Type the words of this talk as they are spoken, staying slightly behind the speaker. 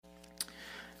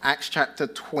Acts chapter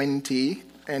 20.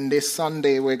 And this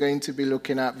Sunday, we're going to be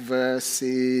looking at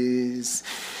verses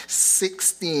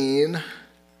 16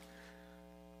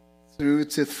 through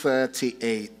to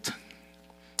 38.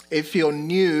 If you're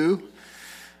new,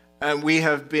 we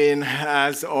have been,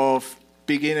 as of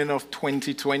beginning of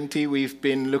 2020, we've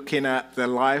been looking at the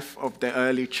life of the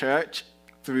early church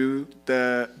through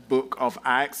the book of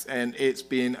Acts, and it's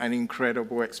been an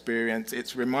incredible experience.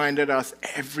 It's reminded us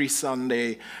every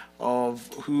Sunday of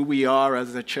who we are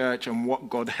as a church and what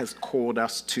God has called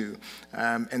us to.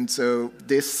 And so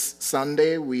this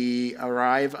Sunday, we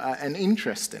arrive at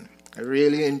a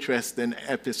really interesting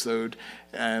episode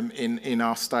in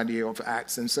our study of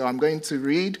Acts. And so I'm going to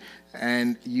read,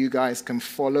 and you guys can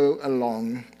follow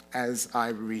along as I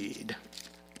read.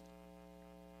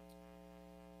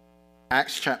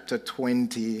 Acts chapter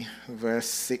 20, verse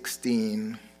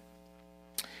 16.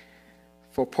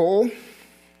 For Paul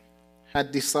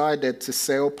had decided to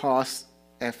sail past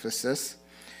Ephesus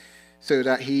so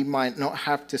that he might not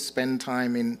have to spend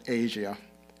time in Asia,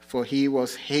 for he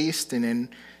was hastening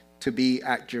to be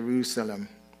at Jerusalem,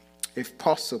 if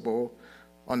possible,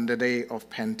 on the day of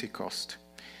Pentecost.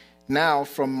 Now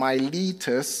from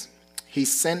Miletus he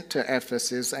sent to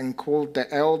Ephesus and called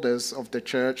the elders of the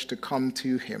church to come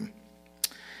to him.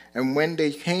 And when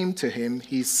they came to him,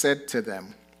 he said to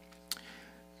them,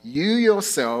 "You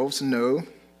yourselves know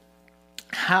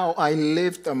how I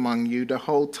lived among you the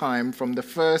whole time from the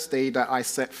first day that I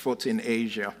set foot in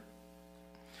Asia,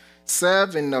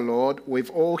 serving the Lord with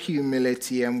all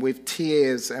humility and with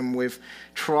tears and with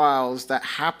trials that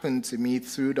happened to me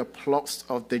through the plots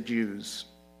of the Jews.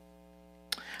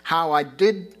 How I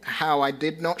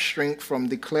did not shrink from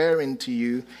declaring to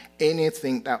you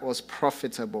anything that was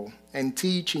profitable, and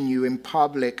teaching you in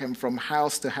public and from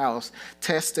house to house,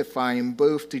 testifying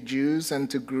both to Jews and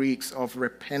to Greeks of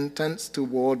repentance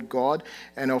toward God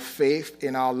and of faith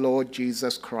in our Lord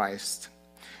Jesus Christ.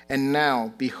 And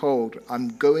now, behold,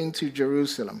 I'm going to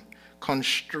Jerusalem,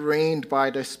 constrained by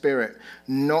the Spirit,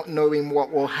 not knowing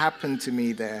what will happen to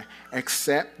me there,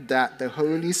 except that the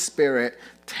Holy Spirit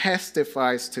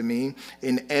testifies to me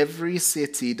in every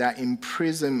city that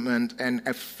imprisonment and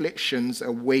afflictions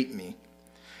await me.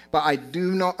 But I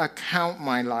do not account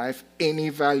my life any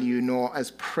value nor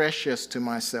as precious to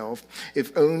myself,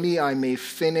 if only I may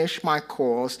finish my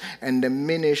course and the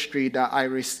ministry that I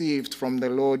received from the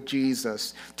Lord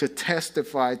Jesus, to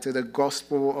testify to the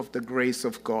gospel of the grace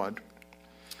of God.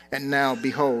 And now,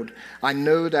 behold, I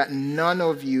know that none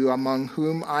of you among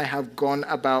whom I have gone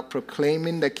about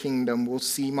proclaiming the kingdom will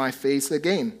see my face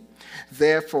again.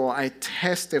 Therefore, I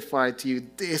testify to you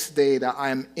this day that I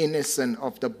am innocent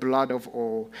of the blood of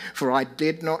all, for I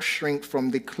did not shrink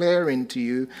from declaring to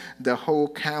you the whole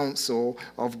counsel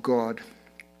of God.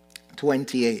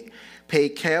 28. Pay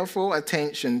careful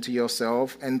attention to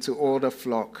yourself and to all the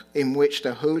flock, in which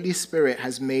the Holy Spirit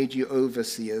has made you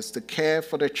overseers, to care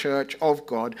for the church of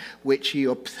God, which he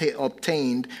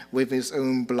obtained with his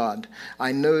own blood.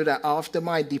 I know that after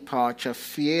my departure,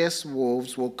 fierce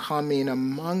wolves will come in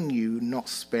among you, not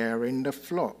sparing the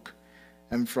flock.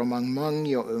 And from among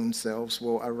your own selves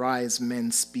will arise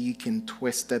men speaking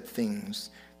twisted things,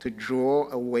 to draw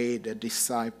away the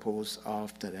disciples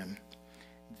after them.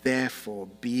 Therefore,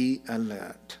 be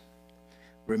alert,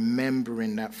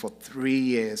 remembering that for 3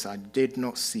 years I did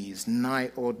not cease,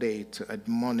 night or day, to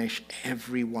admonish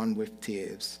everyone with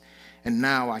tears. And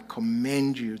now I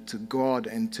commend you to God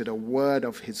and to the word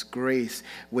of his grace,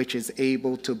 which is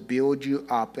able to build you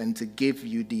up and to give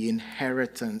you the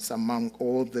inheritance among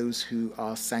all those who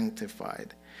are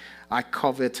sanctified. I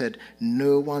coveted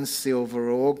no one's silver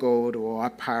or gold or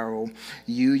apparel.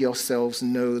 You yourselves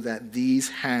know that these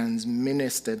hands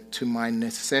ministered to my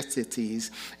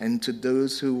necessities and to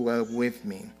those who were with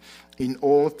me. In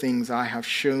all things I have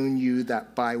shown you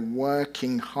that by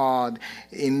working hard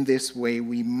in this way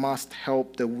we must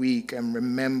help the weak, and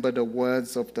remember the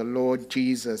words of the Lord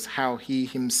Jesus, how he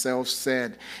himself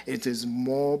said, "It is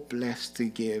more blessed to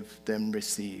give than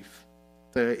receive."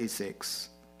 36.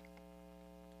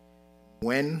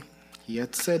 When he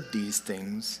had said these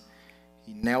things,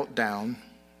 he knelt down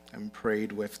and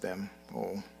prayed with them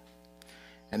all.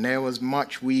 And there was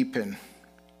much weeping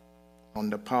on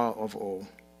the part of all.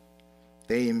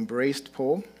 They embraced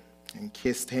Paul and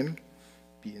kissed him,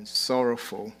 being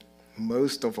sorrowful,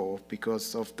 most of all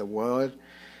because of the word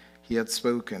he had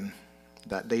spoken,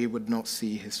 that they would not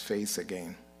see his face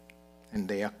again. And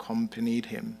they accompanied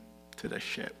him to the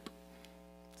ship.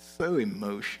 So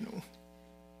emotional.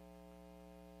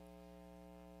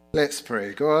 Let's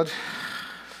pray. God,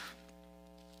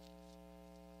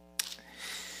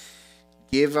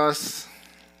 give us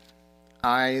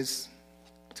eyes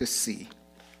to see.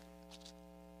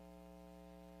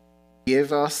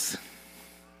 Give us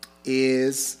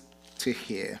ears to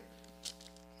hear.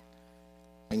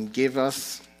 And give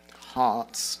us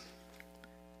hearts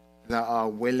that are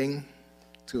willing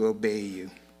to obey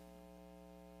you.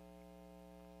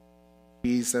 In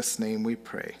Jesus' name we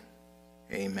pray.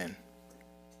 Amen.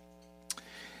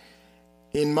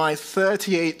 In my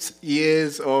 38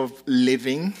 years of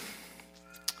living,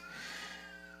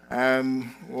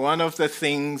 one of the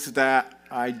things that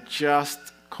I just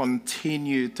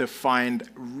continue to find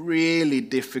really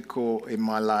difficult in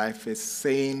my life is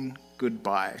saying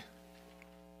goodbye.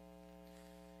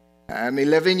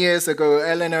 11 years ago,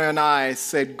 Eleanor and I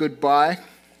said goodbye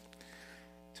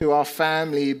to our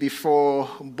family before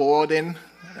boarding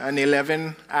an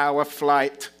 11-hour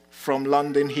flight from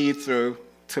London Heathrow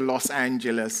to Los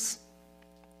Angeles.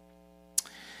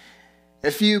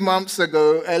 A few months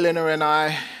ago, Eleanor and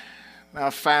I,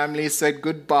 our family, said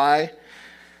goodbye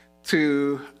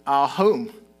to our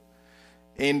home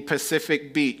in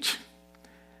Pacific Beach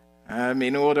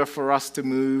in order for us to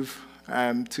move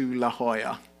to La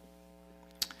Jolla.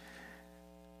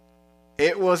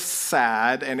 It was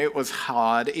sad and it was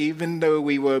hard, even though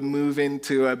we were moving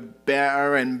to a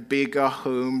better and bigger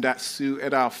home that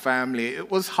suited our family. It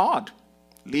was hard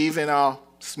leaving our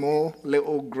small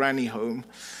little granny home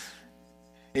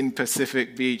in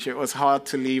Pacific Beach. It was hard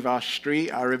to leave our street.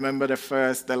 I remember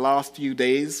the last few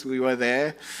days we were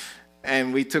there,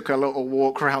 and we took a little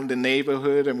walk around the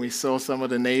neighborhood and we saw some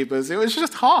of the neighbors. It was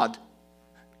just hard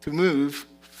to move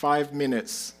 5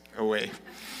 minutes away.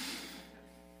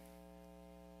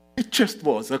 It just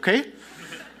was, okay?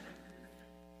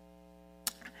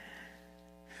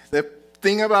 The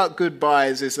thing about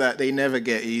goodbyes is that they never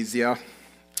get easier.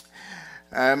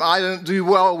 I don't do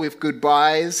well with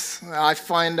goodbyes. I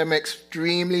find them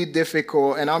extremely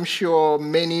difficult, and I'm sure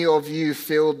many of you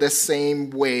feel the same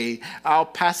way. Our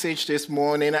passage this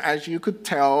morning, as you could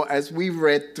tell as we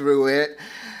read through it,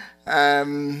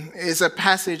 is a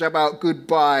passage about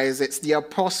goodbyes. It's the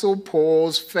Apostle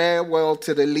Paul's farewell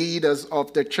to the leaders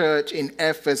of the church in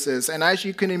Ephesus. And as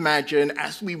you can imagine,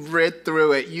 as we read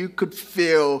through it, you could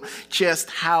feel just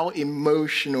how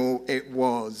emotional it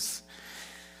was.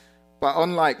 But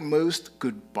unlike most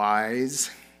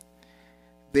goodbyes,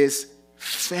 this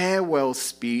farewell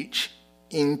speech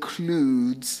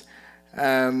includes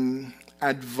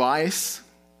advice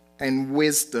and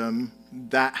wisdom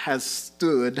that has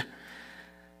stood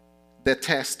the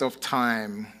test of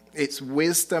time. It's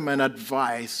wisdom and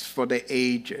advice for the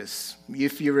ages.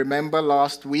 If you remember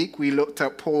last week, we looked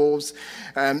at Paul's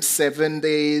 7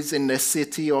 days in the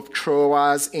city of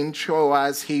Troas. In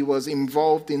Troas, he was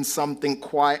involved in something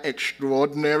quite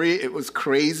extraordinary. It was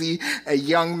crazy. A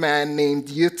young man named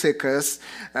Eutychus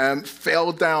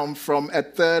fell down from a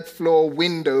third-floor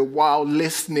window while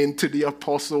listening to the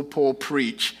Apostle Paul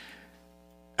preach.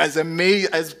 As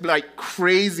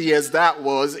crazy as that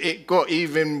was, it got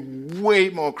even way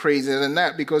more crazy than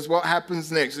that, because what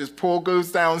happens next is Paul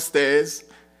goes downstairs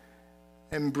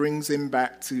and brings him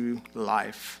back to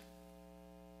life.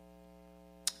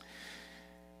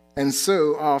 And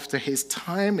so after his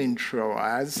time in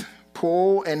Troas,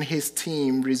 Paul and his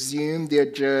team resumed their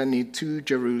journey to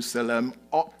Jerusalem,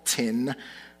 opting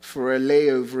for a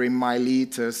layover in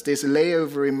Miletus. This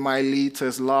layover in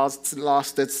Miletus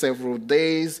lasted several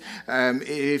days.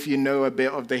 If you know a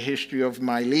bit of the history of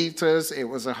Miletus, it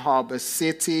was a harbor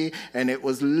city, and it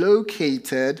was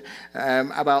located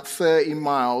about 30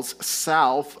 miles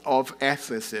south of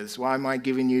Ephesus. Why am I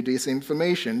giving you this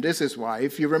information? This is why.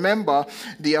 If you remember,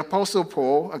 the Apostle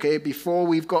Paul, before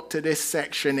we've got to this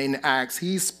section in Acts,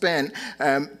 he spent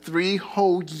 3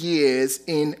 whole years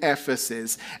in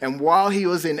Ephesus. And while he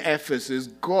was in Ephesus,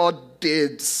 God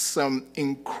did some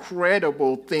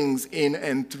incredible things in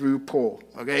and through Paul.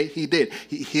 He did.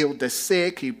 He healed the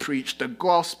sick. He preached the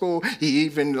gospel. He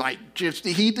even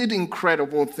he did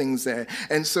incredible things there.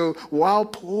 And so while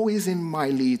Paul is in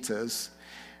Miletus,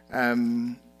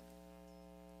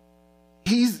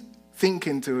 he's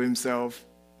thinking to himself,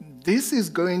 this is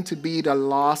going to be the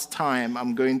last time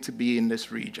I'm going to be in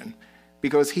this region,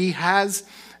 because he has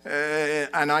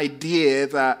an idea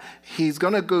that he's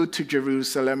going to go to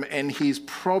Jerusalem and he's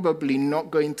probably not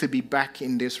going to be back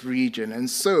in this region. And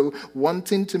so,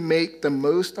 wanting to make the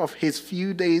most of his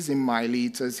few days in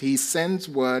Miletus, he sends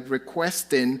word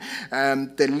requesting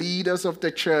the leaders of the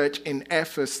church in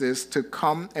Ephesus to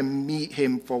come and meet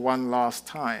him for one last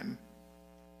time.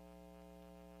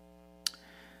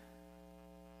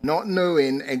 Not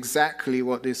knowing exactly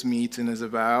what this meeting is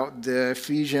about, the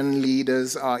Ephesian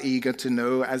leaders are eager to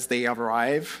know as they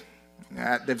arrive.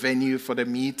 at the venue for the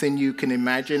meeting. You can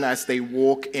imagine as they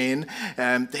walk in,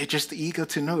 they're just eager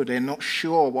to know. They're not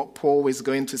sure what Paul is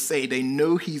going to say. They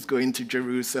know he's going to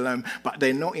Jerusalem, but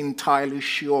they're not entirely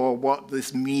sure what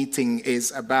this meeting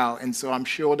is about. And so I'm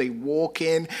sure they walk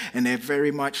in and they're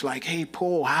very much like, hey,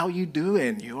 Paul, how you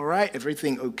doing? You all right?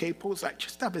 Everything okay? Paul's like,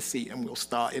 just have a seat and we'll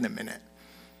start in a minute.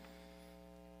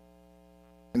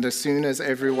 And as soon as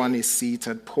everyone is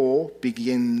seated, Paul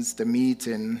begins the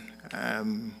meeting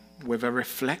with a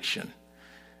reflection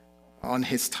on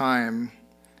his time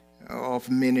of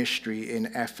ministry in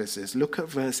Ephesus. Look at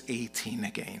verse 18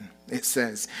 again. It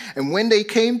says, "And when they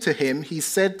came to him, he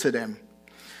said to them,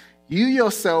 'You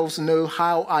yourselves know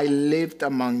how I lived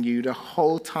among you the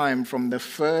whole time from the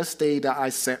first day that I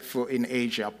set foot in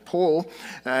Asia.'" Paul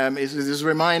is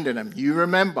reminding them, you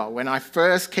remember when I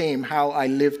first came how I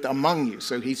lived among you.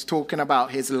 So he's talking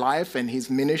about his life and his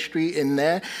ministry in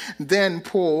there. Then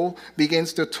Paul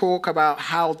begins to talk about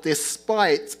how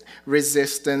despite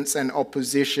resistance and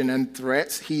opposition and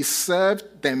threats, he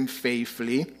served them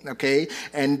faithfully, okay,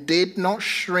 and did not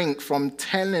shrink from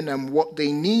telling them what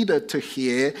they needed to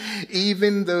hear,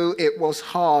 even though it was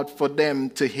hard for them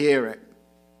to hear it.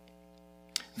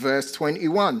 Verse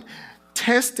 21,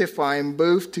 "Testifying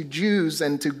both to Jews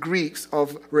and to Greeks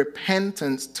of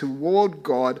repentance toward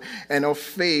God and of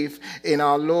faith in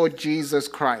our Lord Jesus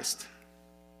Christ."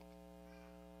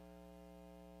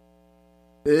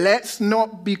 Let's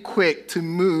not be quick to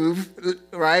move,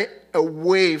 right,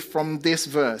 away from this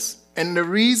verse. And the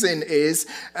reason is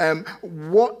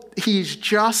what he's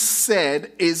just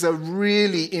said is a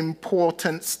really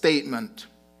important statement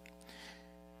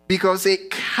because it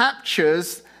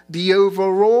captures the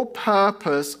overall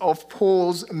purpose of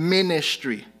Paul's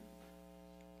ministry.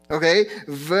 Okay,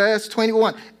 verse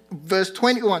 21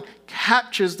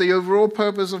 captures the overall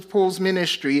purpose of Paul's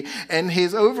ministry, and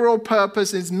his overall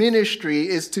purpose in ministry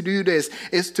is to do this,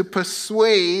 is to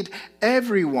persuade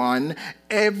everyone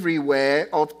everywhere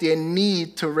of their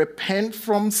need to repent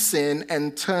from sin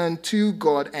and turn to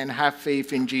God and have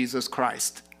faith in Jesus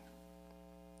Christ.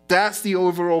 That's the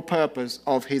overall purpose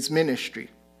of his ministry.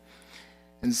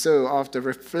 And so after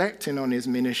reflecting on his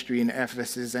ministry in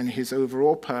Ephesus and his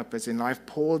overall purpose in life,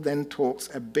 Paul then talks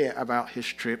a bit about his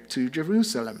trip to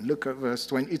Jerusalem. Look at verse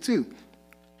 22.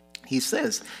 He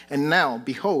says, "And now,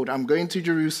 behold, I'm going to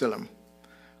Jerusalem,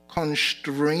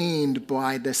 constrained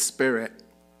by the Spirit,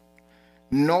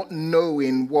 not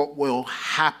knowing what will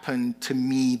happen to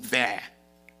me there."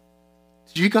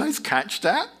 Did you guys catch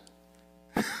that?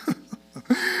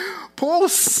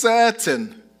 Paul's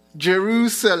certain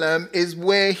Jerusalem is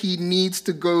where he needs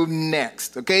to go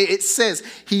next, okay? It says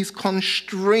he's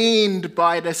constrained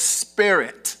by the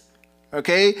Spirit,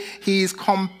 okay? He's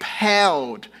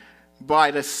compelled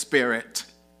by the Spirit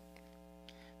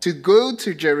to go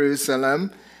to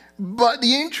Jerusalem. But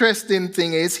the interesting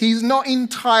thing is he's not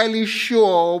entirely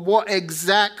sure what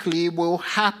exactly will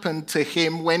happen to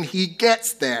him when he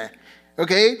gets there,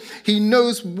 okay? He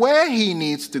knows where he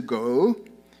needs to go,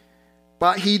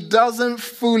 but he doesn't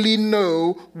fully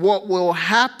know what will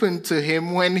happen to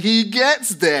him when he gets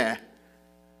there.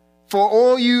 For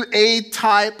all you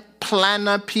A-type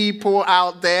planner people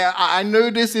out there, I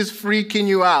know this is freaking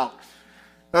you out.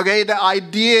 Okay, the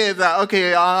idea that,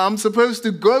 okay, I'm supposed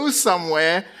to go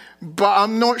somewhere, but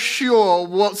I'm not sure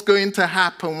what's going to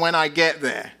happen when I get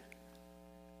there.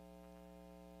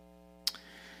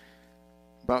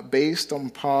 But based on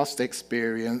past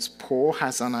experience, Paul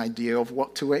has an idea of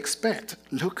what to expect.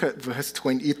 Look at verse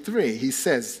 23. He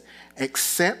says,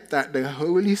 "Except that the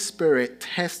Holy Spirit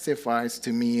testifies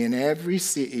to me in every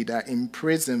city that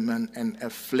imprisonment and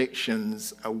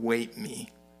afflictions await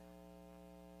me."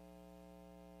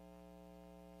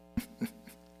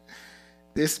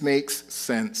 This makes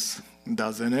sense,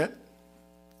 doesn't it?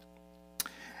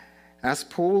 As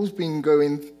Paul's been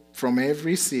going from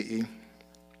every city,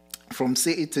 from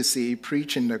city to city,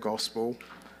 preaching the gospel,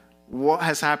 what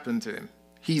has happened to him?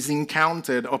 He's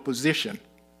encountered opposition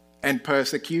and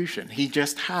persecution. He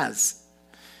just has.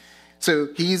 So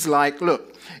he's like,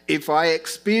 look, if I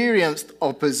experienced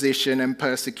opposition and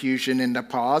persecution in the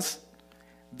past,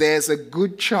 there's a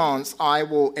good chance I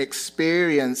will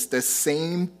experience the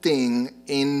same thing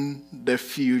in the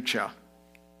future.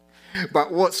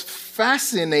 But what's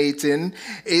fascinating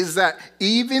is that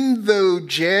even though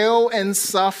jail and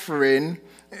suffering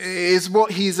is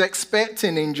what he's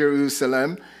expecting in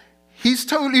Jerusalem, he's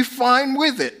totally fine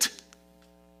with it.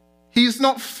 He's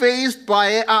not fazed by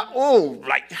it at all.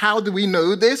 Like, how do we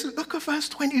know this? Look at verse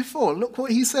 24. Look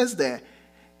what he says there.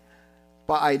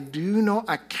 "But I do not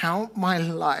account my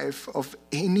life of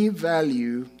any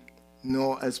value,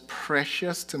 nor as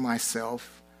precious to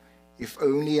myself, if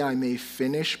only I may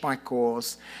finish my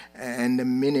course and the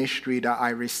ministry that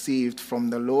I received from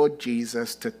the Lord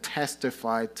Jesus to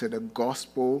testify to the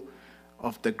gospel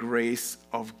of the grace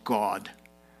of God.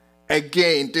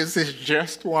 Again, this is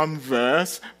just one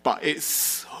verse, but it's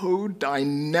so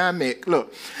dynamic.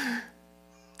 Look,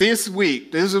 this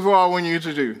week, this is what I want you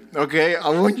to do, okay? I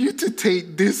want you to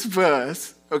take this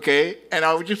verse, okay? And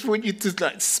I just want you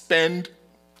to spend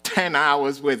 10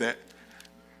 hours with it.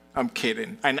 I'm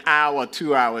kidding. An hour,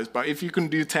 2 hours. But if you can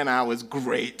do 10 hours,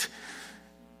 great.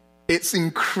 It's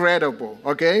incredible,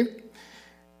 okay?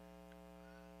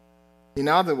 In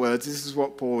other words, this is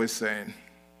what Paul is saying.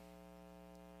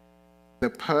 The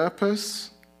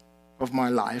purpose of my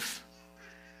life,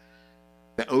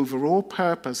 the overall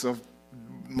purpose of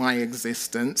my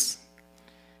existence,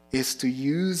 is to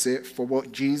use it for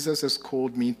what Jesus has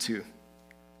called me to.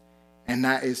 And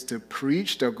that is to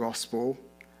preach the gospel,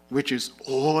 which is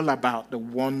all about the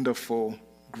wonderful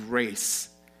grace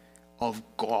of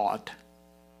God.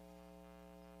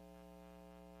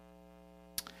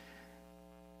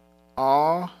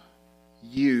 Are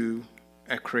you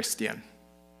a Christian?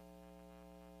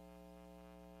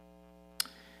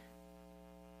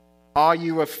 Are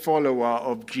you a follower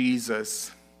of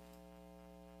Jesus?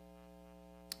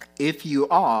 If you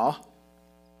are,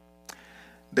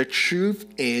 the truth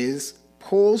is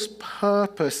Paul's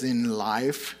purpose in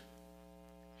life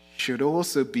should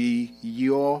also be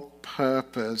your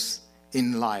purpose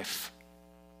in life.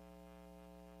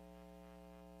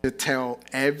 To tell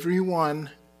everyone,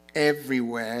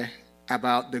 everywhere,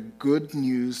 about the good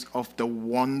news of the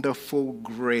wonderful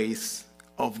grace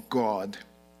of God.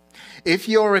 If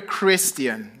you're a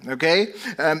Christian, okay,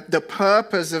 the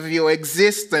purpose of your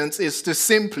existence is to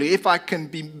simply, if I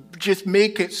can just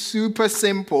make it super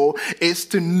simple, is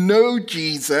to know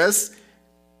Jesus,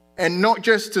 and not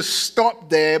just to stop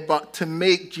there, but to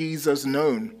make Jesus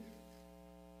known.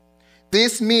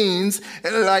 This means,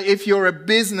 like, if you're a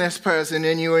business person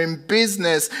and you're in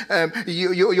business,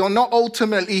 you're not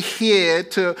ultimately here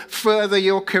to further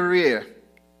your career.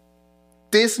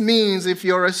 This means if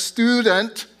you're a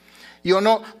student, you're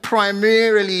not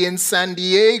primarily in San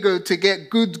Diego to get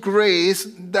good grades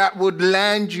that would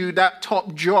land you that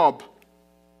top job.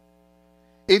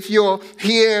 If you're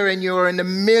here and you're in the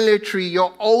military,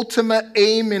 your ultimate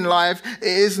aim in life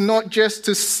is not just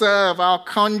to serve our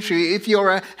country. If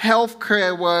you're a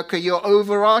healthcare worker, your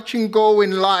overarching goal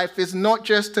in life is not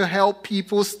just to help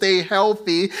people stay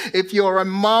healthy. If you're a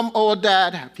mom or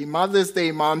dad, happy Mother's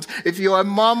Day, moms. If you're a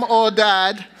mom or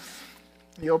dad,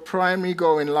 your primary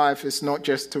goal in life is not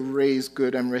just to raise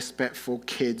good and respectful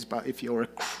kids, but if you're a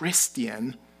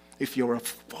Christian, if you're a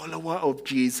follower of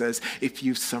Jesus, if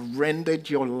you've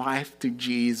surrendered your life to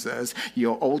Jesus,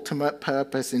 your ultimate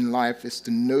purpose in life is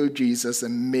to know Jesus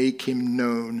and make him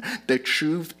known. The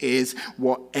truth is,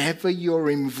 whatever you're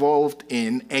involved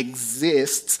in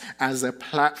exists as a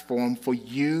platform for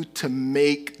you to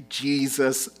make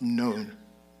Jesus known.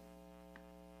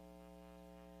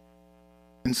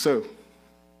 And so,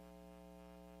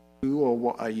 who or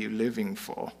what are you living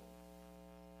for?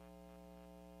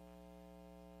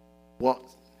 What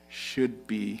should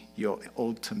be your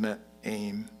ultimate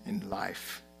aim in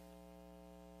life?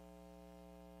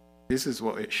 This is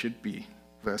what it should be.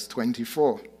 Verse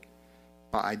 24.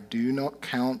 But I do not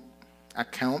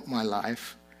account my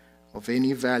life of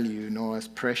any value, nor as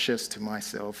precious to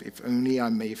myself, if only I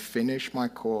may finish my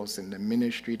course in the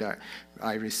ministry that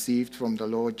I received from the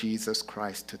Lord Jesus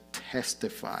Christ to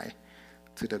testify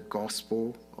to the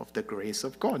gospel of the grace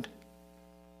of God.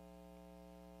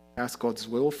 That's God's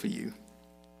will for you.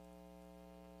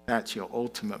 That's your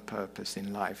ultimate purpose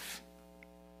in life.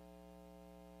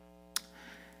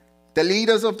 The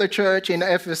leaders of the church in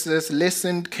Ephesus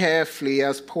listened carefully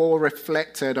as Paul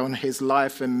reflected on his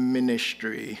life and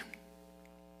ministry.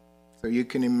 So you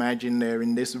can imagine they're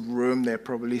in this room, they're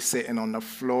probably sitting on the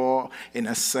floor in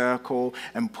a circle,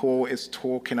 and Paul is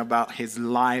talking about his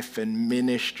life and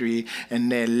ministry,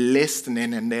 and they're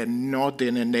listening and they're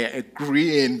nodding and they're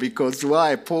agreeing, because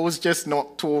why? Paul's just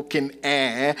not talking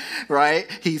air, right?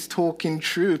 He's talking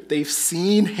truth. They've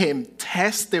seen him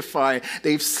testify.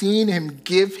 They've seen him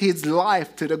give his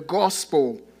life to the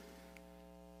gospel.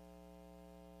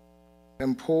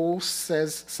 And Paul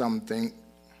says something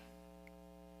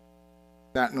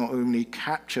that not only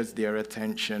captures their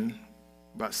attention,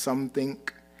 but something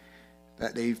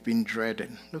that they've been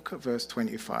dreading. Look at verse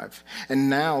 25. And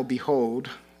now, behold,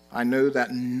 I know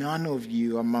that none of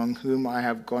you among whom I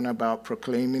have gone about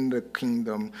proclaiming the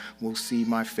kingdom will see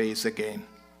my face again.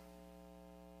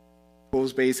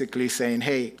 Paul's basically saying,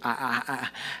 hey, I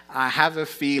have a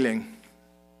feeling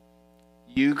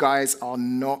you guys are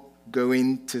not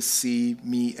going to see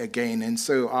me again. And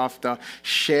so after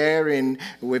sharing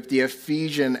with the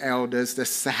Ephesian elders the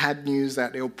sad news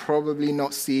that they'll probably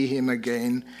not see him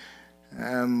again,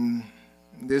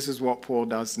 this is what Paul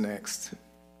does next.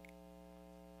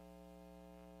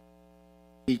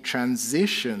 He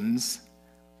transitions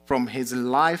from his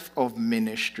life of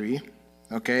ministry,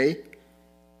 okay,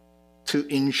 to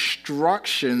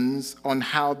instructions on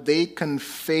how they can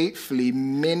faithfully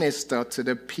minister to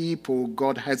the people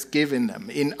God has given them.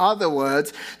 In other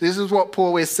words, this is what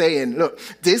Paul is saying. Look,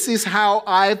 this is how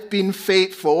I've been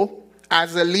faithful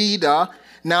as a leader.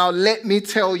 Now let me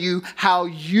tell you how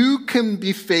you can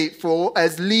be faithful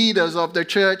as leaders of the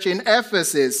church in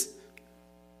Ephesus.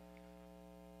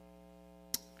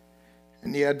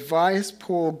 And the advice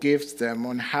Paul gives them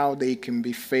on how they can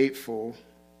be faithful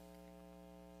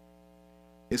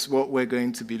is what we're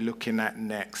going to be looking at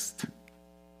next.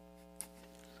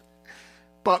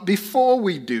 But before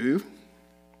we do,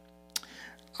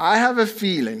 I have a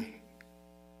feeling,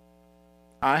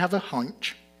 I have a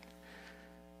hunch,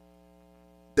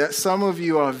 that some of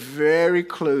you are very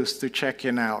close to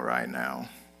checking out right now.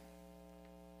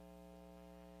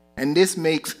 And this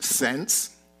makes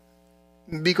sense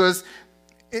because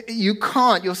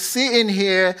you're sitting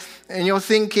here and you're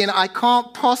thinking, I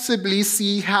can't possibly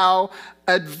see how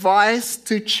advice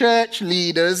to church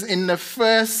leaders in the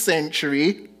first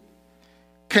century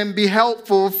can be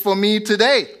helpful for me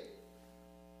today.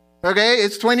 Okay,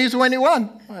 it's 2021.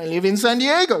 I live in San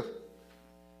Diego.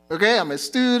 Okay, I'm a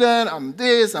student, I'm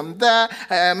this, I'm that.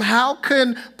 How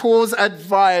can Paul's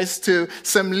advice to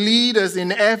some leaders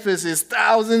in Ephesus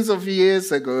thousands of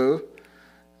years ago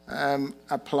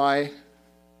apply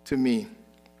to me?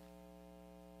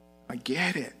 I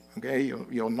get it. Okay,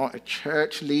 you're not a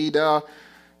church leader.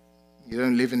 You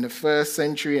don't live in the first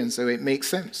century, and so it makes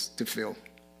sense to feel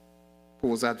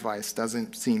Paul's advice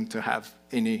doesn't seem to have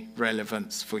any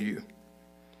relevance for you.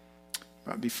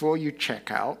 But before you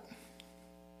check out,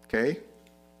 okay,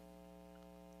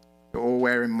 you're all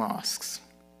wearing masks.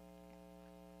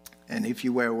 And if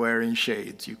you were wearing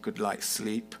shades, you could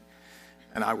sleep,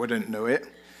 and I wouldn't know it.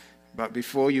 But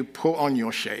before you put on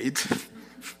your shades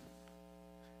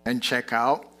and check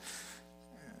out,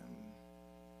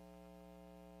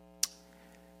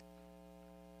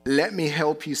 let me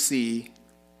help you see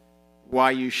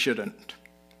why you shouldn't.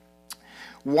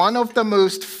 One of the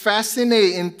most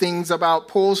fascinating things about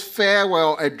Paul's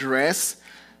farewell address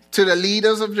to the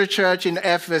leaders of the church in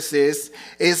Ephesus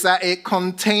is that it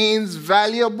contains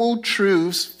valuable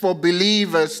truths for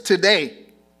believers today.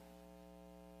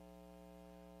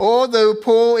 Although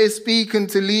Paul is speaking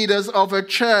to leaders of a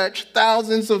church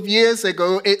thousands of years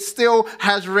ago, it still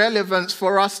has relevance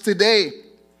for us today.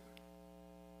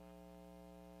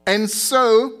 And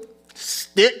so,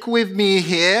 stick with me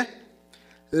here.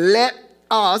 Let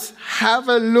us have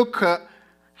a look at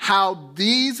how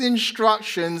these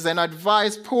instructions and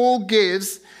advice Paul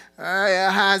gives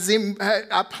applies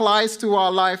to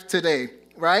our life today,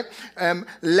 right?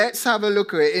 Let's have a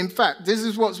look at it. In fact, this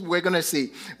is what we're going to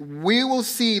see. We will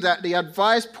see that the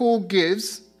advice Paul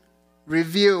gives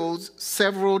reveals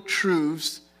several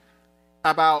truths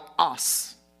about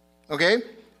us, okay?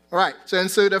 All right,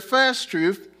 so the first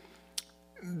truth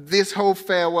this whole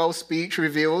farewell speech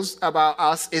reveals about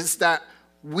us is that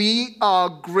we are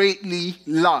greatly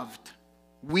loved.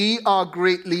 We are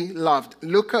greatly loved.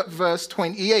 Look at verse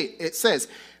 28. It says,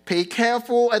 "Pay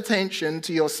careful attention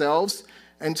to yourselves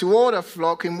and to all the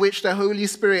flock in which the Holy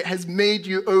Spirit has made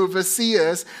you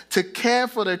overseers to care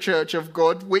for the church of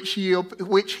God, which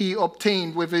he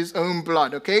obtained with his own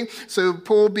blood." Okay? So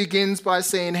Paul begins by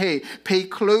saying, hey, pay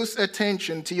close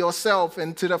attention to yourself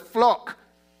and to the flock.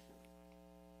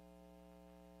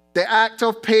 The act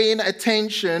of paying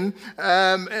attention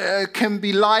can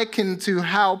be likened to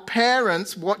how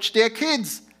parents watch their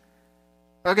kids.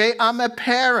 Okay, I'm a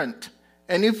parent.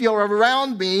 And if you're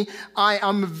around me, I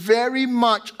am very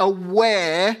much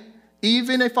aware,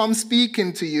 even if I'm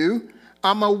speaking to you,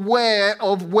 I'm aware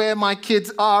of where my kids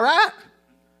are at.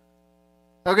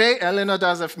 Okay, Eleanor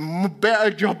does a better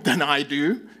job than I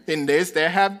do in this. There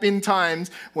have been times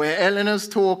where Eleanor's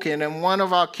talking and one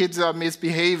of our kids are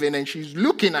misbehaving and she's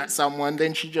looking at someone,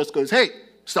 then she just goes, "Hey,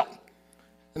 stop."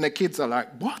 And the kids are like,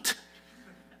 "What?"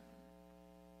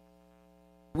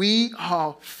 We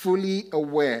are fully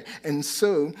aware. And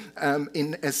so,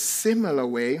 in a similar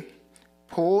way,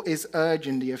 Paul is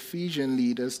urging the Ephesian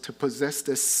leaders to possess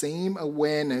the same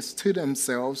awareness to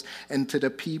themselves and to the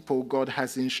people God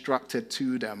has instructed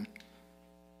to them.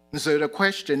 And so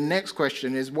the next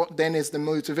question is, what then is the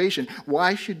motivation?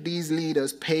 Why should these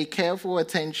leaders pay careful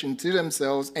attention to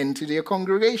themselves and to their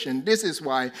congregation? This is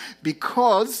why.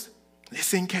 Because,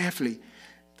 listen carefully,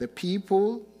 the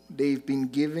people they've been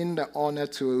given the honor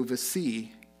to oversee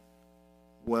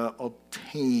were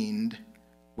obtained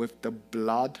with the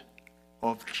blood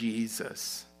of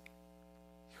Jesus.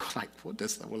 You're like, what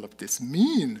does all of this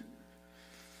mean?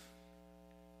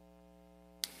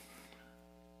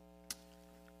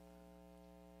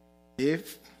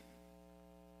 If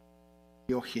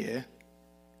you're here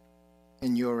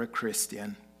and you're a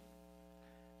Christian,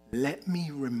 let me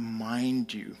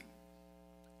remind you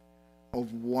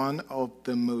of one of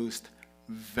the most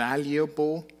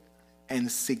valuable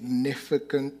and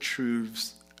significant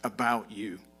truths about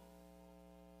you.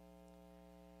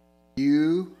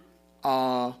 You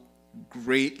are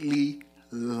greatly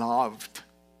loved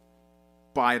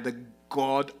by the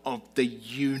God of the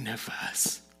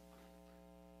universe.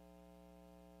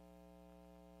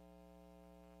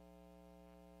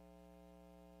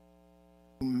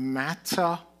 No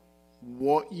matter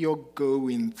what you're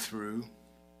going through,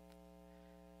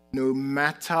 no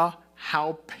matter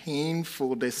how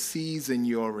painful the season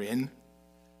you're in,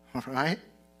 all right?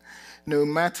 No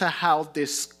matter how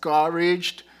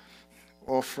discouraged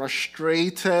or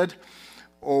frustrated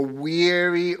or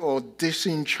weary or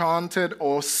disenchanted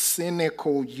or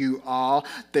cynical you are,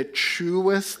 the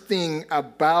truest thing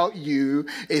about you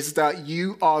is that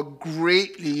you are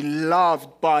greatly loved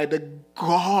by the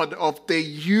God of the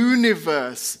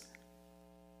universe.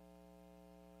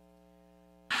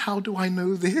 How do I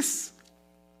know this?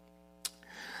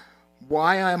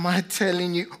 Why am I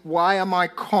telling you? Why am I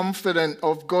confident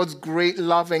of God's great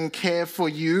love and care for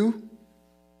you?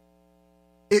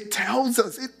 It tells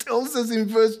us in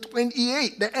verse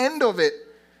 28, the end of it.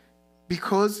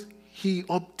 Because he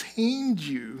obtained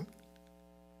you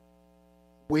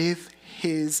with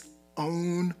his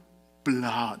own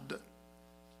blood.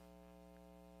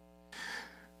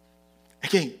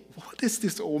 Again, what does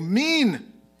this all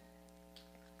mean?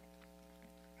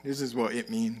 This is what it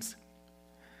means.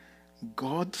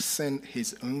 God sent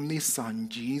his only Son,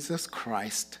 Jesus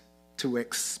Christ, to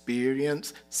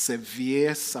experience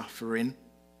severe suffering,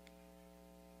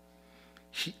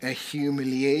 a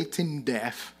humiliating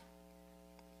death,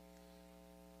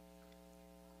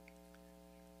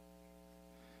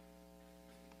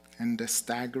 and a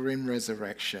staggering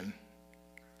resurrection.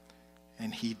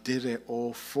 And he did it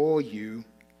all for you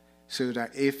so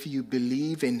that if you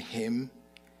believe in him,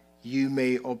 you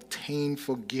may obtain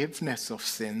forgiveness of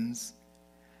sins,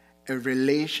 a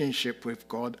relationship with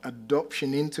God,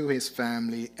 adoption into his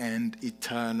family, and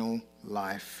eternal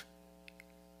life.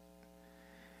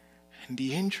 And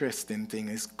the interesting thing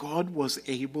is God was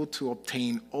able to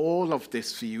obtain all of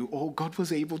this for you. Oh, God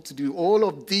was able to do all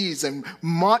of these and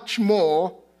much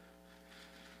more,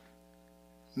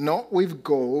 not with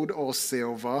gold or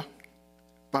silver,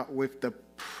 but with the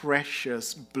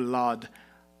precious blood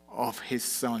of his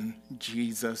Son,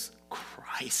 Jesus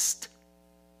Christ.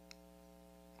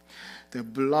 The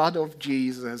blood of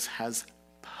Jesus has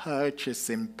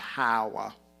purchasing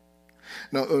power,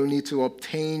 not only to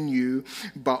obtain you,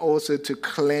 but also to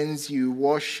cleanse you,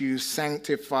 wash you,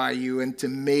 sanctify you, and to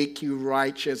make you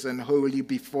righteous and holy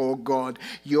before God.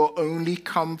 Your only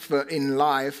comfort in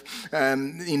life,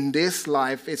 in this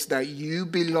life, is that you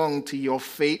belong to your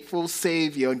faithful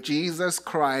Savior, Jesus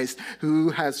Christ,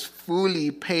 who has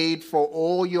fully paid for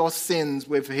all your sins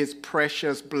with his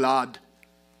precious blood.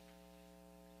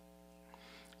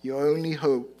 Your only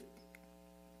hope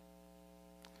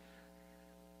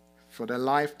for the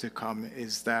life to come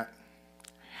is that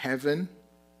heaven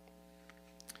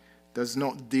does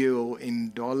not deal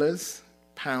in dollars,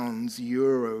 pounds,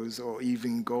 euros, or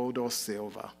even gold or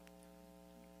silver,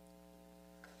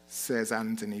 says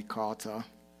Anthony Carter.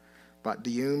 But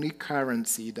the only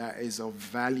currency that is of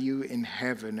value in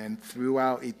heaven and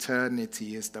throughout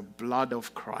eternity is the blood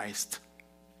of Christ.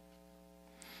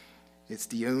 It's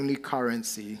the only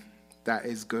currency that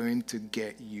is going to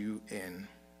get you in.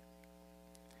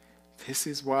 This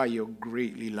is why you're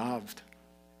greatly loved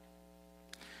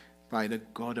by the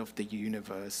God of the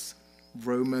universe.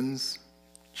 Romans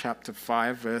chapter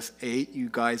 5, verse 8, you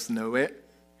guys know it.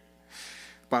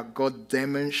 But God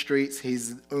demonstrates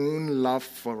his own love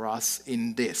for us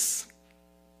in this: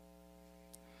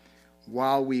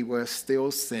 while we were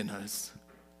still sinners,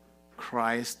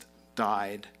 Christ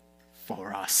died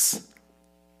for us.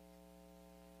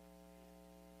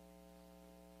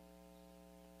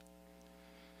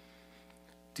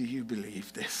 Do you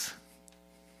believe this?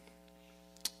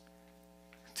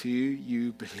 Do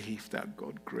you believe that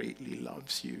God greatly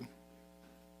loves you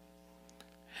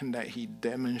and that he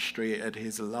demonstrated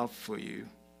his love for you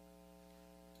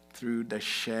through the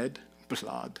shed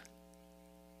blood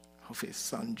of his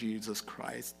Son, Jesus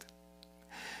Christ.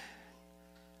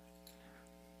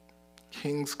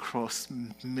 King's Cross,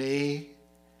 may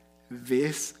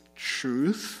this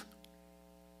truth,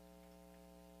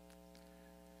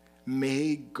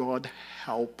 may God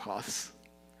help us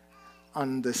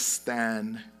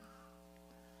understand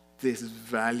this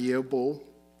valuable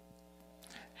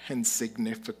and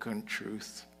significant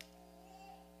truth.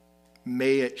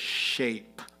 May it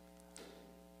shape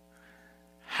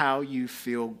how you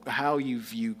feel, how you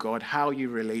view God, how you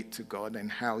relate to God,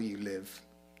 and how you live.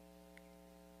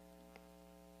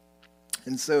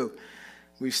 And so,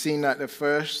 we've seen that the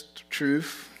first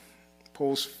truth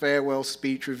Paul's farewell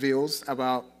speech reveals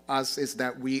about us is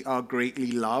that we are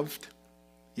greatly loved.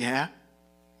 Yeah,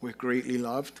 we're greatly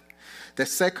loved. The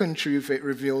second truth it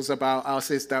reveals about us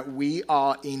is that we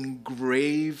are in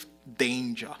grave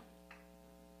danger.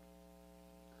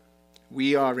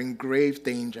 We are in grave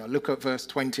danger. Look at verse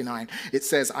 29. It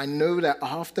says, I know that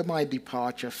after my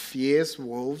departure, fierce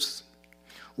wolves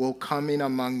will come in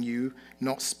among you,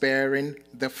 not sparing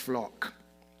the flock.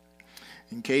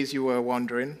 In case you were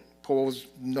wondering, Paul's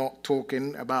not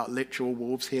talking about literal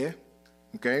wolves here.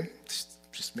 Okay?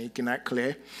 Just making that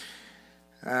clear.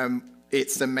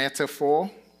 It's a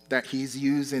metaphor that he's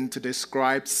using to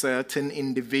describe certain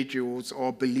individuals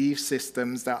or belief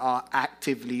systems that are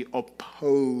actively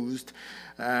opposed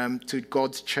to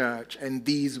God's church. And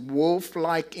these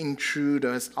wolf-like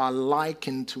intruders are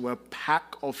likened to a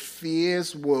pack of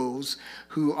fierce wolves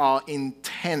who are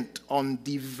intent on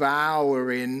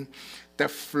devouring the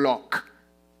flock.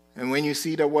 And when you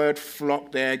see the word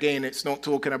flock there, again, it's not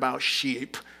talking about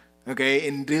sheep. Okay,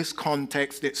 in this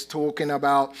context, it's talking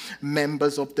about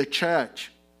members of the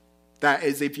church. That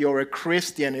is, if you're a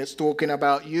Christian, it's talking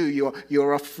about you.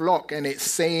 You're a flock. And it's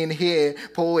saying here,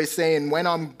 Paul is saying, when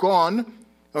I'm gone,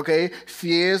 okay,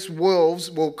 fierce wolves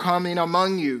will come in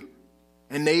among you,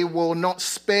 and they will not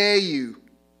spare you.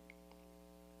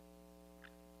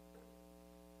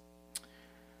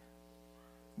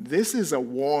 This is a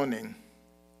warning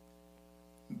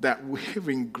that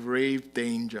we're in grave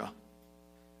danger.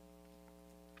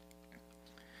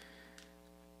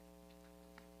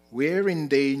 We're in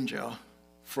danger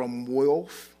from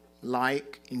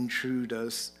wolf-like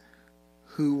intruders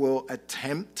who will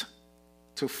attempt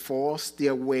to force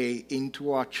their way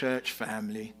into our church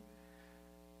family.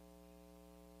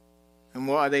 And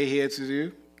what are they here to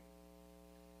do?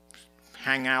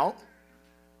 Hang out?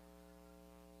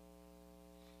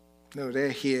 No,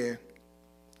 they're here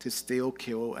to steal,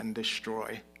 kill, and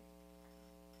destroy.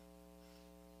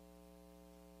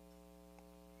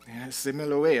 In a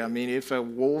similar way, I mean, if a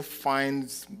wolf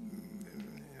finds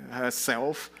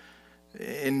herself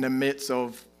in the midst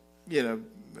of,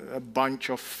 a bunch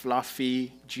of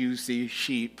fluffy, juicy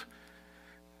sheep,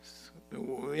 the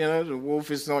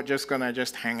wolf is not just going to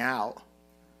just hang out.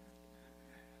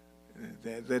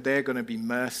 They're going to be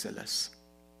merciless.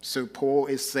 So Paul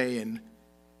is saying,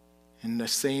 in the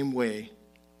same way,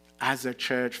 as a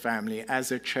church family,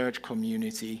 as a church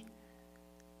community,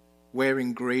 we're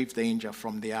in grave danger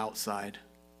from the outside.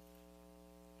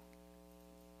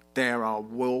 There are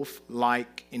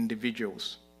wolf-like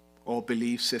individuals or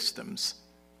belief systems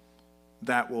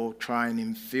that will try and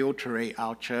infiltrate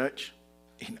our church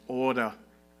in order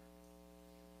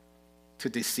to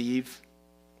deceive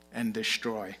and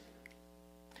destroy.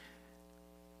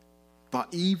 But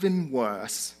even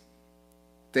worse,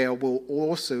 there will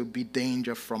also be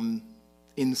danger from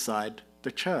inside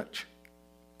the church.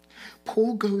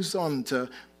 Paul goes on to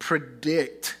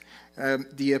predict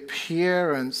the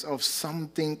appearance of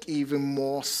something even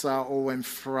more subtle and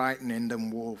frightening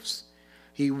than wolves.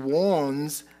 He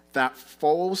warns that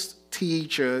false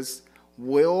teachers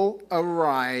will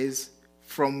arise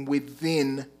from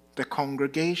within the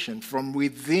congregation, from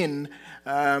within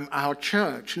our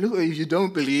church. Look, if you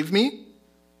don't believe me,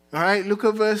 all right, look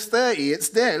at verse 30. It's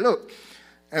there, look.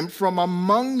 And from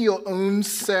among your own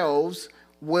selves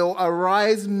will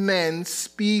arise men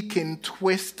speaking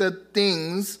twisted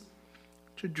things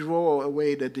to draw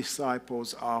away the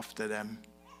disciples after them.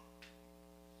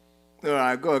 All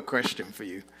right, I've got a question for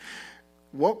you.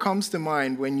 What comes to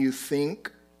mind when you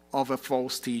think of a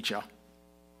false teacher?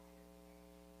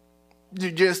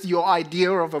 Just your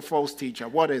idea of a false teacher.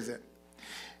 What is it?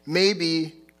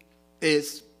 Maybe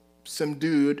it's some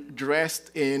dude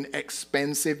dressed in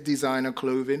expensive designer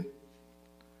clothing,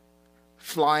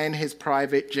 flying his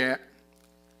private jet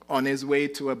on his way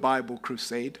to a Bible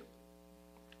crusade.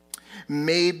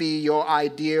 Maybe your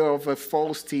idea of a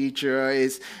false teacher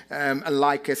is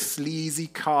like a sleazy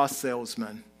car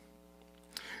salesman,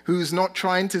 who's not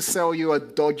trying to sell you a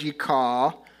dodgy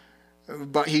car,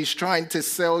 but he's trying to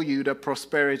sell you the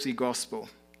prosperity gospel.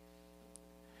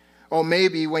 Or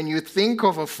maybe when you think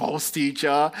of a false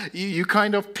teacher, you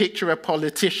kind of picture a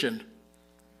politician.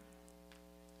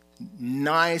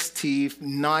 Nice teeth,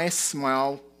 nice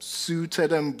smile,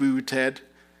 suited and booted,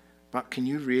 but can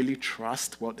you really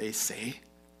trust what they say?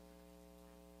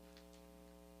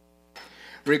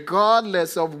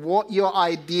 Regardless of what your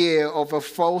idea of a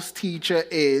false teacher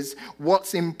is,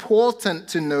 what's important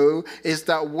to know is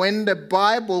that when the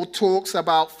Bible talks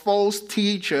about false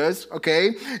teachers, okay,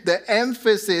 the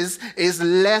emphasis is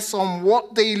less on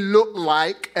what they look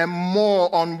like and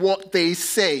more on what they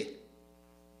say.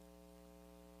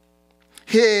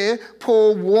 Here,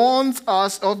 Paul warns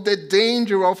us of the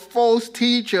danger of false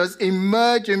teachers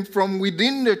emerging from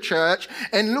within the church.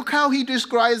 And look how he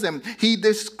describes them. He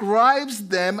describes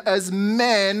them as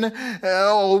men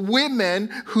or women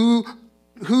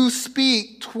who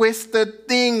speak twisted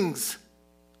things.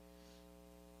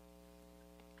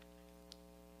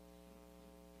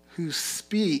 Who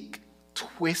speak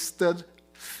twisted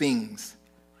things.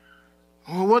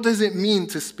 Well, what does it mean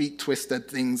to speak twisted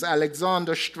things?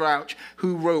 Alexander Strauch,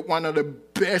 who wrote one of the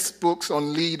best books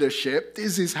on leadership,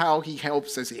 this is how he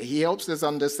helps us here. He helps us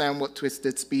understand what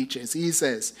twisted speech is. He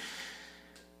says,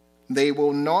 they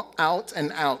will not out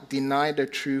and out deny the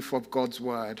truth of God's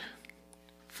word,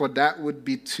 for that would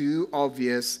be too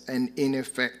obvious and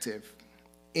ineffective.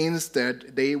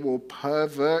 Instead, they will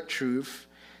pervert truth.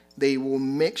 They will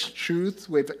mix truth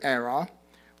with error,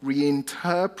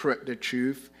 reinterpret the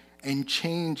truth, and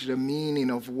change the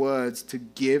meaning of words to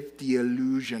give the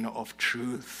illusion of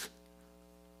truth.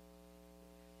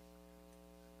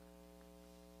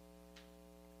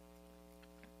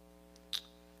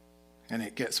 And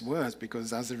it gets worse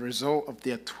because as a result of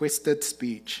their twisted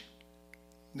speech,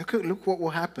 look what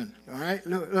will happen. All right?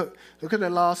 Look at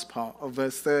the last part of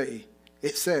verse 30.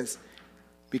 It says,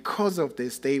 because of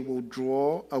this, they will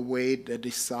draw away the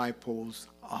disciples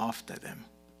after them.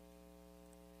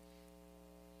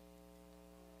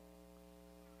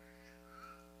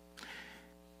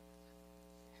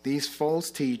 These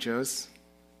false teachers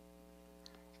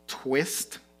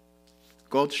twist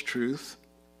God's truth,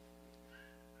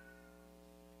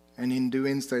 and in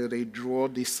doing so, they draw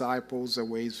disciples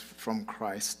away from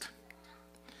Christ,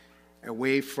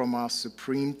 away from our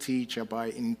supreme teacher by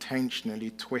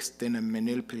intentionally twisting and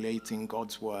manipulating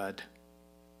God's word.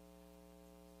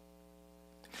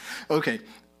 Okay,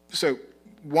 so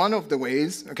one of the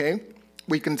ways,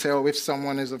 we can tell if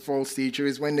someone is a false teacher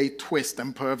is when they twist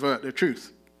and pervert the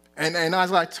truth. And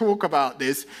as I talk about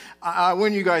this, I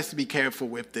want you guys to be careful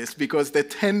with this because the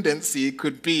tendency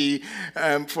could be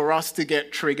for us to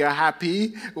get trigger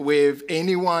happy with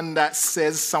anyone that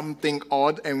says something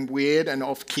odd and weird and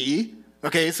off key.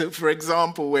 Okay, so for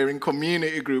example, we're in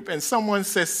community group and someone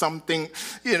says something,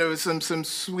 some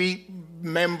sweet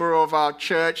member of our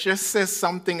church just says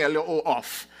something a little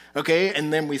off. Okay,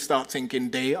 and then we start thinking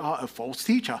they are a false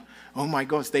teacher. Oh my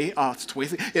gosh, they are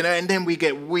twisted. And then we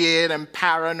get weird and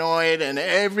paranoid, and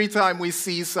every time we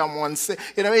see someone say,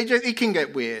 it can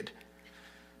get weird.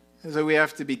 So we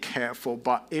have to be careful.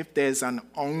 But if there's an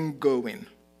ongoing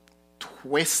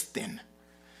twisting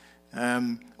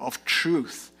of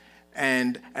truth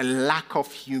and a lack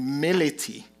of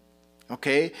humility,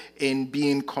 in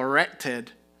being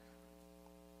corrected,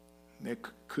 there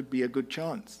could be a good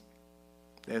chance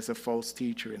there's a false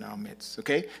teacher in our midst,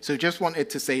 So just wanted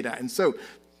to say that. And so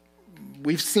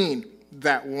we've seen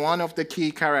that one of the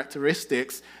key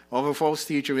characteristics of a false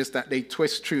teacher is that they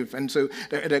twist truth. And so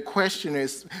the question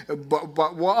is,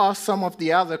 but what are some of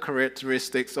the other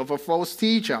characteristics of a false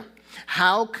teacher?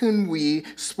 How can we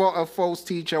spot a false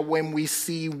teacher when we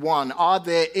see one? Are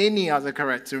there any other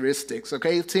characteristics?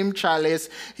 Tim Challies,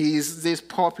 he's this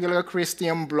popular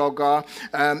Christian blogger.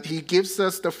 He gives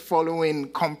us the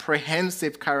following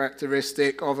comprehensive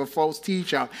characteristic of a false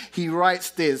teacher. He writes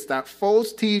this, that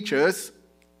false teachers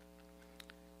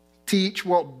teach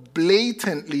what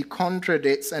blatantly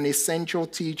contradicts an essential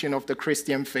teaching of the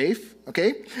Christian faith.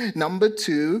 Number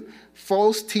 2,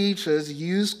 false teachers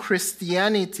use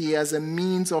Christianity as a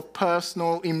means of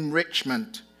personal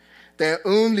enrichment. They're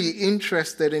only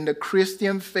interested in the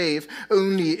Christian faith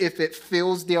only if it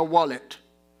fills their wallet.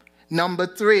 Number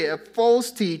 3, a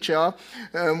false teacher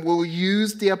will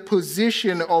use their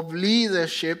position of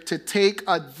leadership to take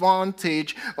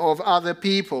advantage of other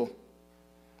people.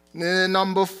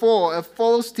 Number 4, a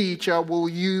false teacher will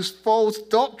use false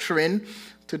doctrine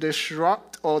to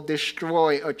disrupt or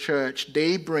destroy a church.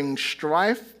 They bring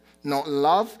strife, not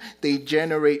love. They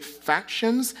generate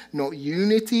factions, not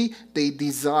unity. They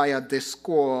desire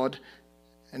discord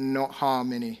and not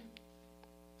harmony.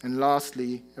 And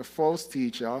lastly, a false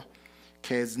teacher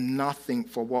cares nothing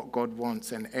for what God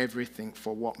wants and everything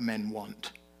for what men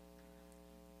want.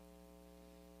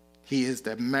 He is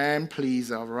the man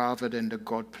pleaser rather than the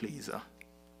God pleaser.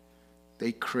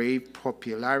 They crave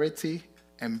popularity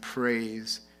and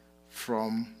praise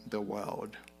from the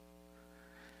world.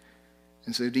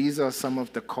 And so these are some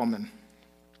of the common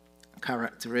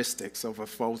characteristics of a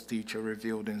false teacher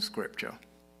revealed in Scripture.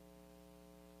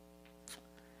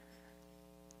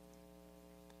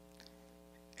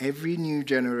 Every new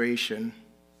generation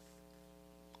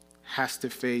has to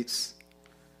face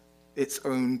its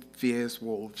own fierce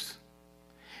wolves.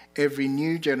 Every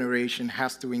new generation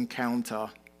has to encounter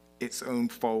its own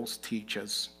false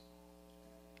teachers.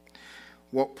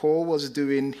 What Paul was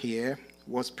doing here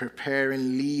was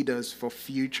preparing leaders for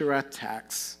future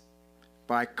attacks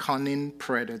by cunning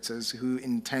predators who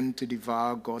intend to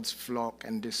devour God's flock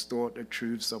and distort the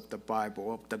truths of the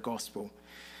Bible, of the gospel.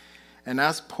 And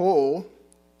as Paul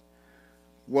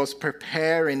was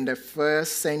preparing the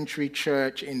first century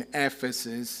church in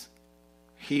Ephesus,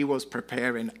 he was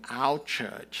preparing our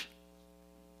church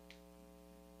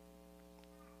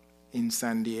in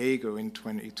San Diego in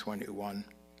 2021.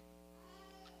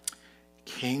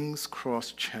 King's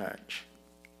Cross Church,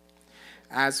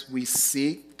 as we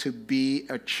seek to be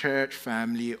a church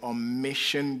family on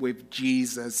mission with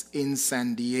Jesus in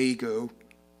San Diego,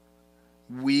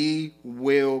 we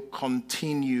will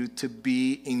continue to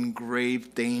be in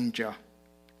grave danger.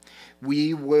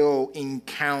 We will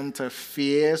encounter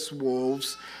fierce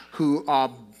wolves who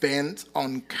are bent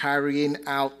on carrying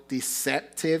out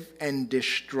deceptive and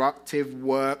destructive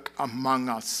work among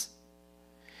us.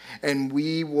 And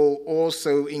we will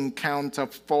also encounter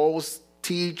false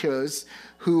teachers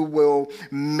who will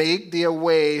make their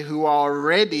way, who are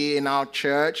already in our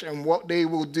church, and what they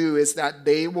will do is that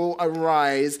they will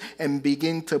arise and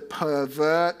begin to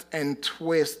pervert and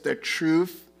twist the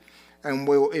truth and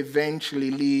will eventually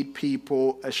lead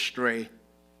people astray.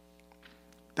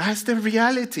 That's the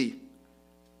reality.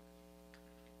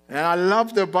 And I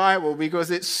love the Bible because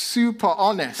it's super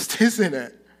honest, isn't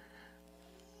it?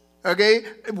 Okay,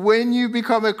 when you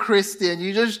become a Christian,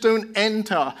 you just don't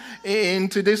enter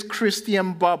into this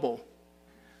Christian bubble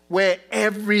where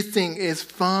everything is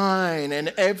fine and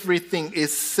everything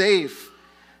is safe.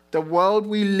 The world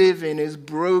we live in is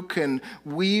broken.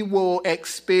 We will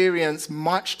experience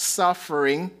much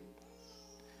suffering.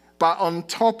 But on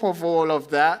top of all of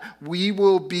that, we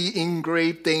will be in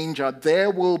grave danger.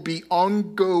 There will be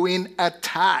ongoing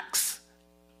attacks.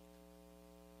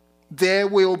 There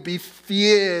will be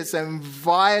fierce and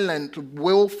violent,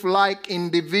 wolf-like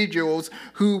individuals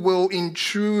who will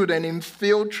intrude and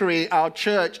infiltrate our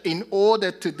church in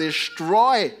order to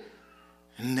destroy.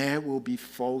 And there will be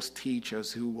false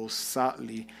teachers who will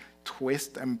subtly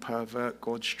twist and pervert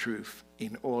God's truth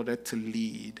in order to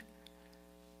lead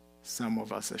some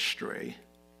of us astray.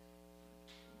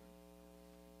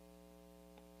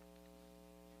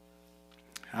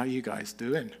 How are you guys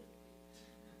doing?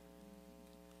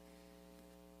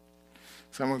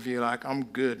 Some of you are like, I'm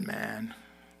good, man.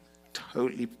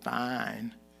 Totally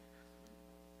fine.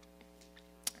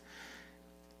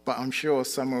 But I'm sure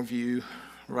some of you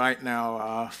right now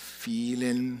are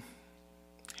feeling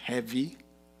heavy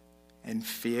and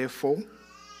fearful.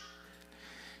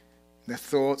 The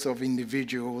thoughts of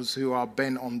individuals who are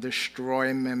bent on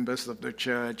destroying members of the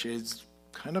church is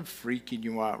kind of freaking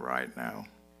you out right now.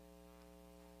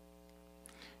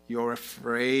 You're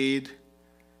afraid.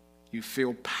 You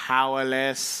feel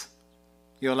powerless.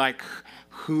 You're like,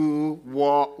 who,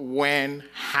 what, when,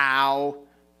 how?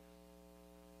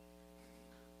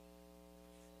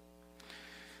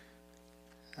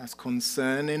 As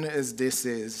concerning as this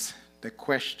is, the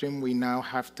question we now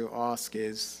have to ask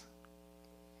is,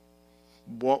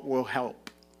 what will help?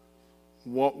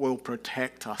 What will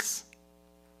protect us?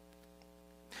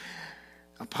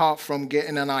 Apart from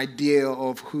getting an idea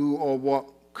of who or what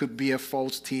could be a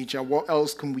false teacher, what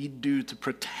else can we do to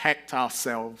protect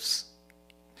ourselves?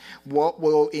 What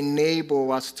will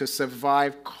enable us to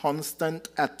survive constant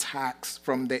attacks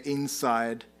from the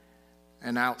inside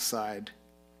and outside?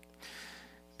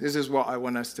 This is what I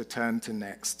want us to turn to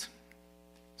next.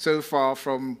 So far,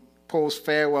 from Paul's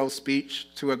farewell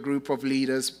speech to a group of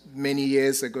leaders many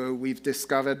years ago, we've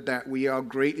discovered that we are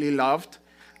greatly loved.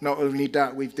 Not only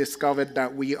that, we've discovered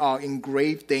that we are in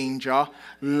grave danger.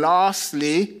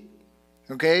 Lastly,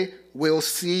 we'll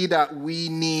see that we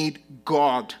need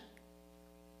God.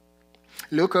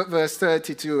 Look at verse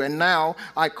 32. And now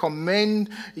I commend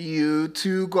you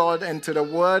to God and to the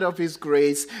word of his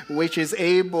grace, which is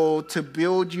able to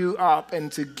build you up and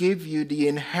to give you the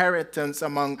inheritance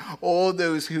among all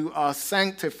those who are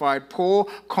sanctified. Paul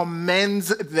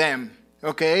commends them,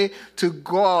 okay, to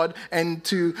God and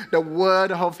to the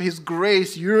word of his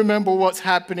grace. You remember what's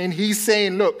happening. He's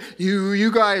saying, look,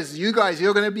 you guys, you're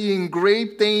going to be in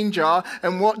great danger.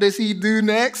 And what does he do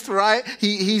next, right?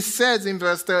 He says in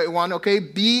verse 31, okay,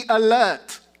 be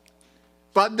alert.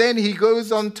 But then he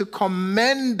goes on to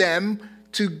commend them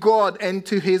to God and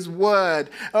to his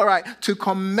word. All right, to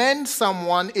commend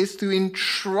someone is to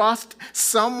entrust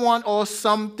someone or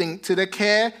something to the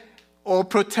care or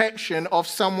protection of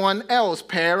someone else.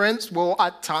 Parents will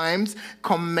at times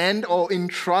commend or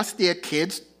entrust their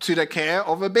kids to the care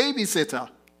of a babysitter.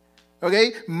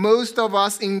 Okay, most of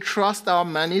us entrust our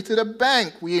money to the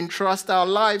bank. We entrust our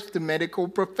lives to medical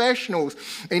professionals.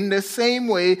 In the same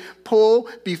way, Paul,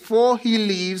 before he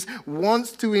leaves,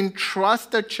 wants to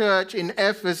entrust the church in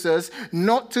Ephesus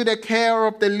not to the care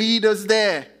of the leaders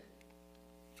there,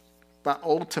 but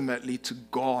ultimately to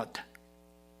God.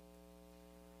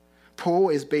 Paul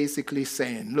is basically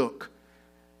saying, look,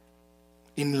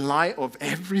 in light of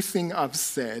everything I've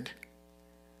said,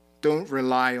 don't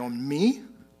rely on me,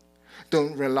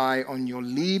 don't rely on your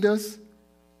leaders,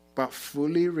 but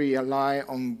fully rely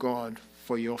on God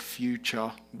for your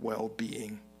future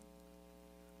well-being.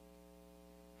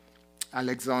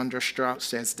 Alexander Strout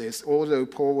says this: although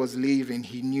Paul was leaving,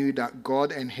 he knew that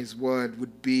God and his word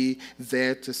would be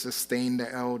there to sustain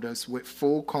the elders. With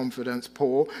full confidence,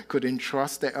 Paul could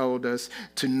entrust the elders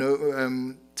to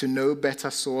no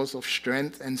better source of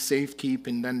strength and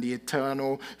safekeeping than the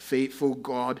eternal, faithful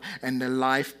God and the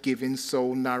life-giving,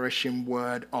 soul-nourishing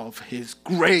word of his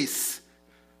grace.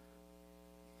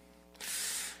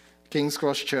 King's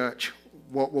Cross Church,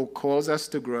 what will cause us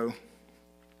to grow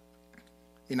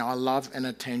in our love and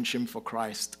attention for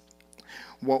Christ,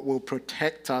 what will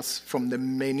protect us from the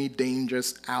many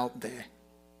dangers out there?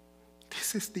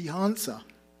 This is the answer.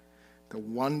 The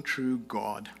one true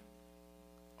God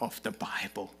of the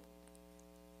Bible,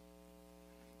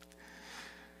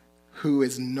 who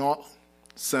is not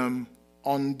some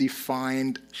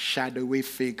undefined, shadowy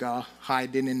figure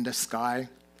hiding in the sky.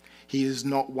 He is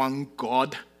not one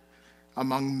God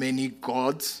among many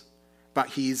gods, but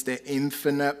he is the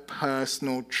infinite,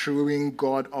 personal, true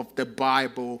God of the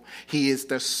Bible. He is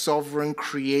the sovereign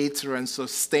creator and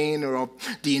sustainer of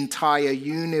the entire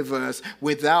universe.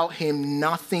 Without him,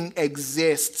 nothing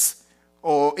exists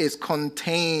or is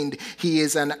contained. He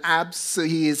is in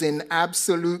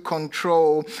absolute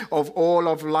control of all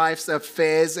of life's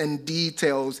affairs and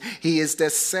details. He is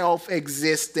the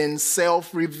self-existing,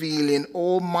 self-revealing,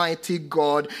 almighty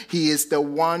God. He is the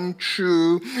one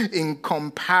true,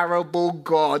 incomparable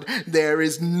God. There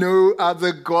is no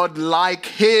other God like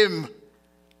him.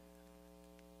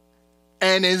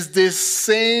 And is this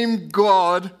same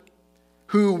God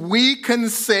who we can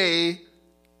say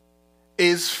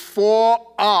is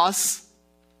for us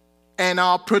and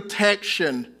our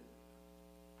protection.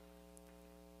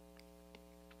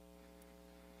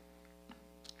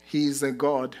 He's a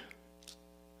God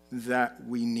that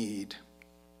we need,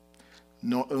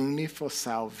 not only for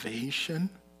salvation,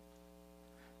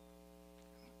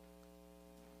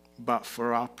 but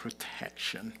for our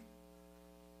protection.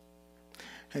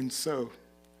 And so,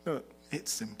 look,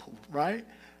 it's simple, right?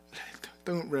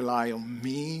 Don't rely on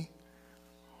me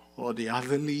or the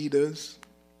other leaders,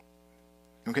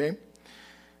 okay?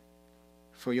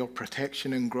 For your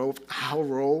protection and growth. Our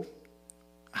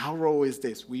role is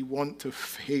this: we want to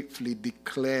faithfully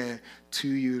declare to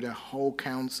you the whole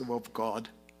counsel of God.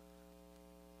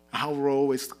 Our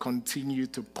role is to continue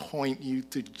to point you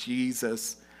to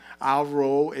Jesus. Our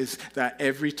role is that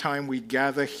every time we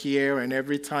gather here and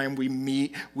every time we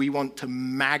meet, we want to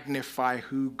magnify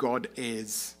who God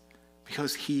is,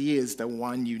 because he is the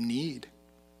one you need.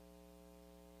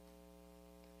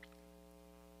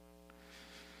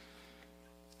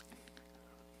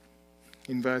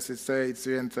 In verses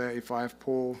 33 and 35,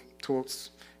 Paul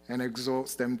talks and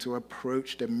exhorts them to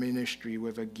approach the ministry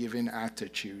with a giving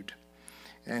attitude.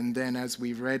 And then, as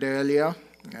we read earlier,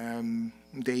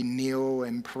 they kneel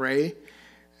and pray.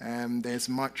 There's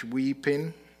much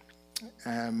weeping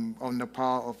on the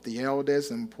part of the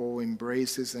elders, and Paul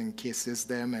embraces and kisses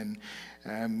them,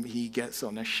 and he gets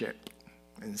on a ship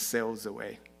and sails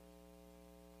away.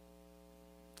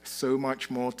 So much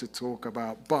more to talk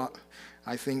about, but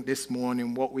I think this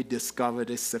morning what we discovered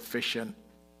is sufficient.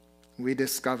 We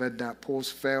discovered that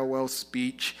Paul's farewell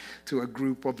speech to a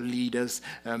group of leaders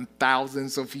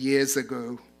thousands of years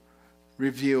ago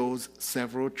reveals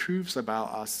several truths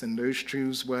about us. And those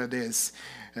truths were this: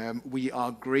 we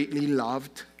are greatly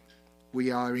loved.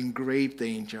 We are in grave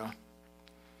danger.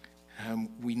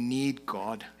 We need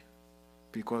God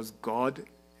because God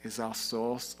is our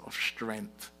source of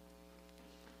strength.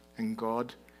 And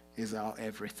God is our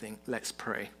everything. Let's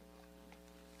pray.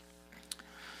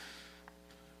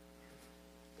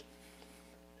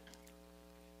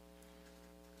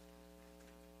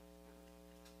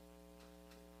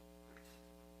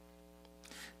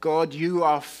 God, you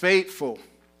are faithful.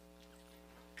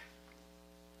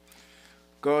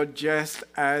 God, just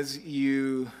as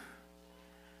you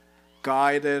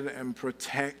guided and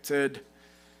protected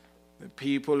the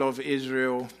people of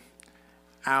Israel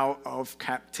out of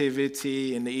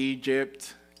captivity in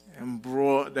Egypt and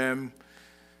brought them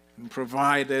and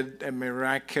provided a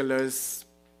miraculous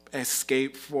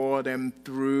escape for them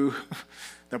through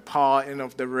the parting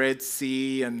of the Red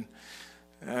Sea and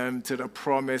to the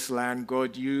promised land.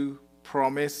 God, you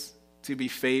promise to be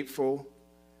faithful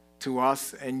to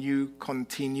us, and you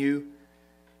continue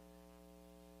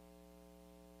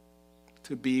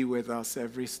to be with us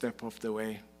every step of the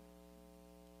way.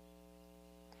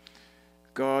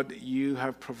 God, you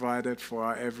have provided for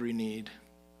our every need.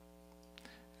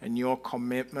 And your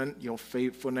commitment, your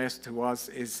faithfulness to us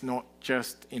is not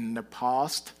just in the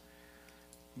past,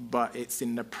 but it's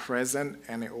in the present,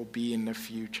 and it will be in the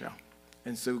future.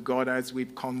 And so, God, as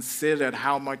we've considered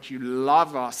how much you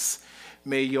love us,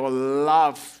 may your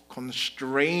love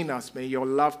constrain us. May your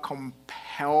love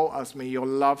compel us. May your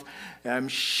love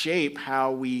shape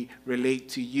how we relate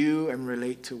to you and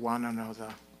relate to one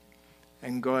another.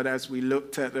 And God, as we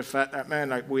looked at the fact that, man,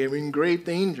 like we're in great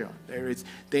danger. There is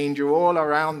danger all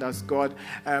around us. God,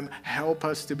 help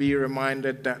us to be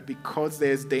reminded that because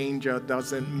there's danger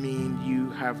doesn't mean you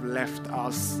have left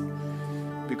us.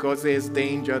 Because there's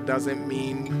danger doesn't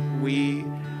mean we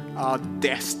are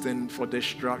destined for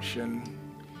destruction.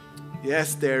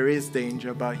 Yes, there is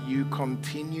danger, but you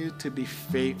continue to be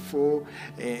faithful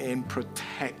in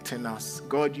protecting us.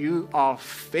 God, you are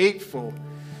faithful.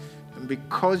 And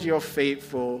because you're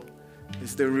faithful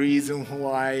is the reason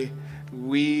why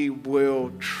we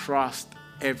will trust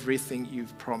everything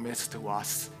you've promised to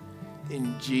us.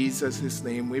 In Jesus'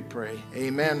 name we pray.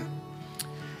 Amen.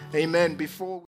 Amen. Before